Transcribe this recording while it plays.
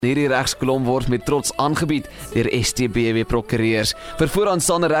Hierdie regskolom word met trots aangebied deur STBW Prokureurs. Vir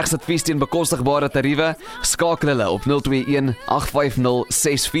vooraanstaande regsadvies teen bekostigbare tariewe, skakel hulle op 021 850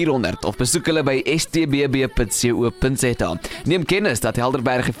 6400 of besoek hulle by stbb.co.za. Neem kennis dat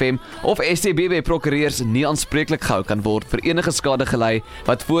Helderberg FM of STBW Prokureurs nie aanspreeklik gehou kan word vir enige skade gelei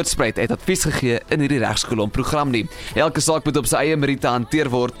wat voortspruit uit advies gegee in hierdie regskolom program nie. Elke saak moet op sy eie meriete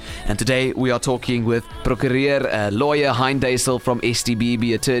hanteer word. And today we are talking with Procureur lawyer Hein Duisel from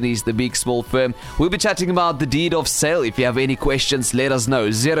STBB Attorneys, the big small firm. We'll be chatting about the deed of sale. If you have any questions, let us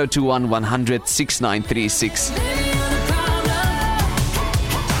know. 021 100 6936.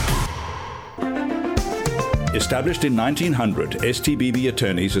 Established in 1900, STBB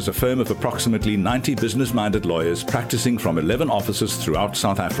Attorneys is a firm of approximately 90 business-minded lawyers practicing from 11 offices throughout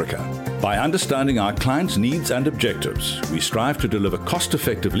South Africa. By understanding our clients' needs and objectives, we strive to deliver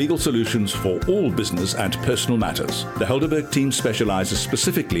cost-effective legal solutions for all business and personal matters. The Helderberg team specializes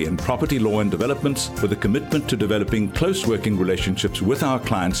specifically in property law and developments with a commitment to developing close working relationships with our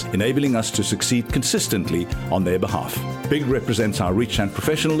clients, enabling us to succeed consistently on their behalf. Big represents our reach and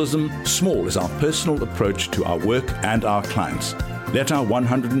professionalism. Small is our personal approach to our work and our clients. Let our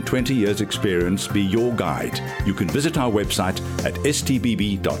 120 years experience be your guide. You can visit our website at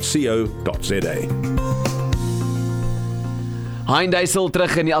stbb.co.za. Hein Duisel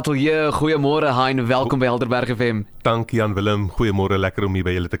terug in die ateljee. Goeiemôre Hein, welkom by Helderberg FM. Dankie Jan Willem, goeiemôre, lekker om hier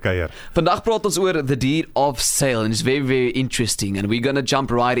by julle te kuier. Vandag praat ons oor the deed of sale and it's very, very interesting and we're going to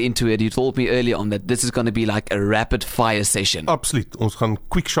jump right into it. You told me earlier on that this is going to be like a rapid fire session. Absoluut, ons gaan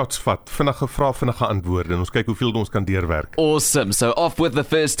quick shots vat, vinnige vrae, vinnige antwoorde en ons kyk hoeveel ons kan deurwerk. Awesome, so off with the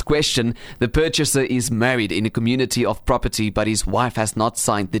first question. The purchaser is married in a community of property but his wife has not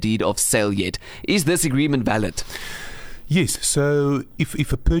signed the deed of sale yet. Is this agreement valid? Yes, so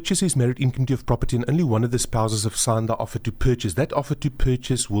if a purchaser is married in community of property and only one of the spouses have signed the offer to purchase, that offer to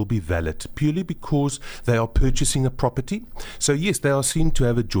purchase will be valid purely because they are purchasing a property. So yes, they are seen to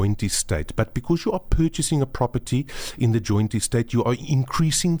have a joint estate, but because you are purchasing a property in the joint estate, you are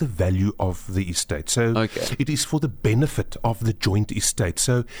increasing the value of the estate. So It is for the benefit of the joint estate.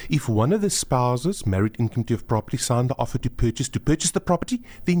 So if one of the spouses married in community of property signed the offer to purchase the property,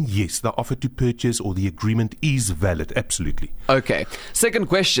 then yes, the offer to purchase or the agreement is valid, absolutely. Okay. Second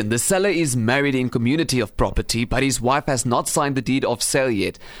question. The seller is married in community of property, but his wife has not signed the deed of sale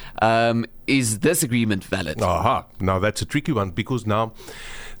yet. Is this agreement valid? Aha. Now that's a tricky one because now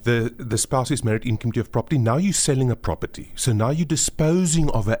the spouse is married in community of property. Now you're selling a property. So now you're disposing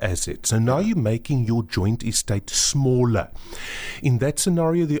of an asset. So now you're making your joint estate smaller. In that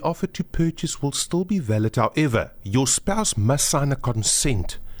scenario, the offer to purchase will still be valid. However, your spouse must sign a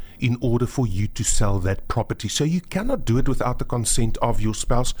consent in order for you to sell that property. So you cannot do it without the consent of your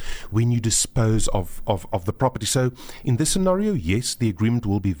spouse when you dispose of the property. So in this scenario, yes, the agreement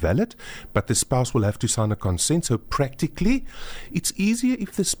will be valid, but the spouse will have to sign a consent. So practically, it's easier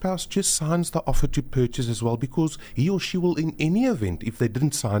if the spouse just signs the offer to purchase as well, because he or she will, in any event, if they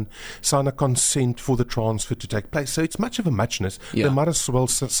didn't sign a consent for the transfer to take place. So it's much of a muchness. Yeah. They might as well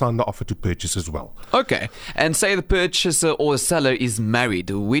sign the offer to purchase as well. Okay. And say the purchaser or seller is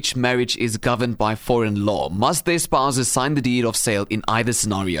married, which marriage is governed by foreign law. Must their spouses sign the deed of sale in either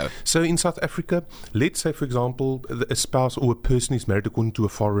scenario? So in South Africa, let's say, for example, a spouse or a person is married according to a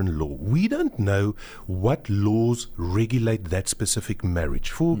foreign law. We don't know what laws regulate that specific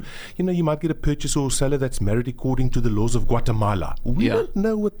marriage. You might get a purchaser or seller that's married according to the laws of Guatemala. We don't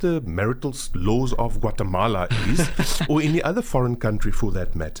know what the marital laws of Guatemala is, or any other foreign country for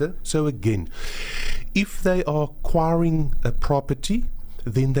that matter. So again, if they are acquiring a property,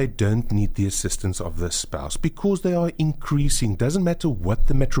 then they don't need the assistance of the spouse because they are increasing. Doesn't matter what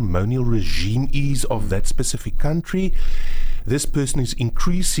the matrimonial regime is of that specific country. This person is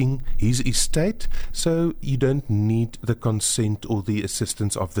increasing his estate, so you don't need the consent or the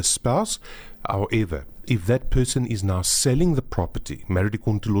assistance of the spouse. However, if that person is now selling the property, married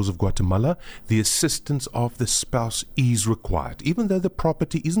according to laws of Guatemala, the assistance of the spouse is required. Even though the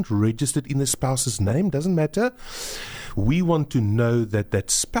property isn't registered in the spouse's name, doesn't matter. We want to know that that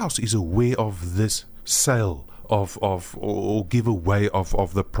spouse is aware of this sale or give away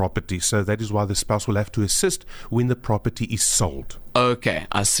of the property. So that is why the spouse will have to assist when the property is sold. Okay,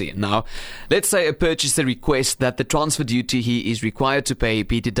 I see. Now, let's say a purchaser requests that the transfer duty he is required to pay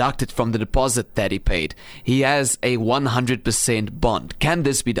be deducted from the deposit that he paid. He has a 100% bond. Can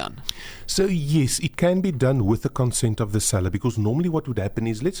this be done? So yes, it can be done with the consent of the seller, because normally what would happen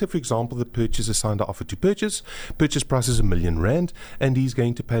is, let's say for example the purchaser signed an offer to purchase price is R1,000,000 and he's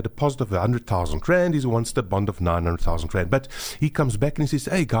going to pay a deposit of 100,000 rand, he wants the bond of 900,000 rand, but he comes back and he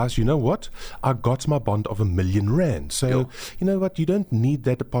says, hey guys, you know what, I got my bond of R1,000,000, so you know what, you don't need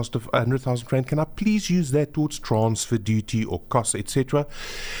that deposit of 100,000 rand. Can I please use that towards transfer duty or costs, etc.?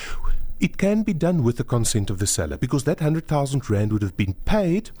 It can be done with the consent of the seller, because that 100,000 rand would have been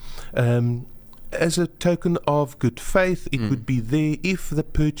paid as a token of good faith. It would be there. If the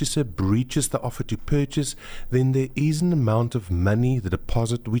purchaser breaches the offer to purchase, then there is an amount of money, the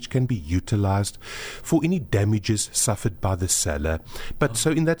deposit, which can be utilized for any damages suffered by the seller. But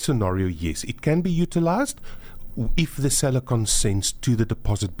so in that scenario, yes, it can be utilized if the seller consents to the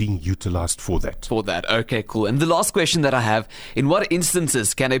deposit being utilized for that. For that, okay, cool. And the last question that I have, in what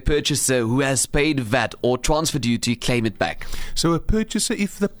instances can a purchaser who has paid VAT or transfer duty claim it back? So a purchaser,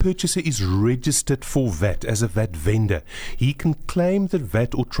 if the purchaser is registered for VAT as a VAT vendor, he can claim the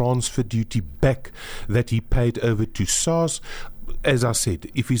VAT or transfer duty back that he paid over to SARS. As I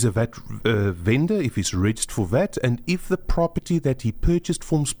said, if he's a VAT vendor, if he's registered for VAT, and if the property that he purchased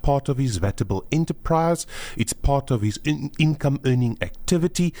forms part of his VATable enterprise, it's part of his income earning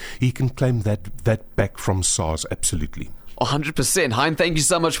activity, he can claim that back from SARS, absolutely. 100%. Hein, thank you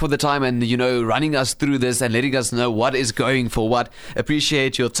so much for the time and, running us through this and letting us know what is going for what.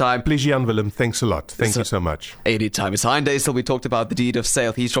 Appreciate your time. Pleasure, Jan Willem. Thanks a lot. Thank you so much. Anytime. It's Hein Duisel. We talked about the deed of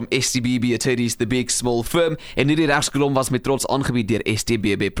sale. He's from STBB Attorneys, the big small firm. En hierdie regskolom was met trots aangebied deur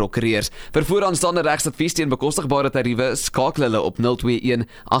STBB Prokureurs. Vir vooraanstaande regsadvies teen bekostigbare tariewe, skakel hulle op 021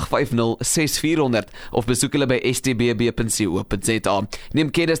 850 6400 of besoek hulle by stbb.co.za.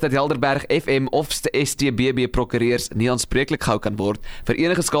 Neem kennis dat Helderberg FM of STBB Prokureurs nie aanspreeklik gehou kan word vir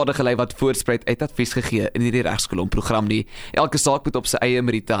enige skade gelei wat voorspruit uit advies gegee in hierdie regskolom program nie. Elke saak moet op sy eie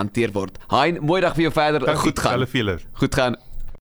meriete hanteer word. Hein, mooi dag vir jou verder. Goed gaan. Goed gaan.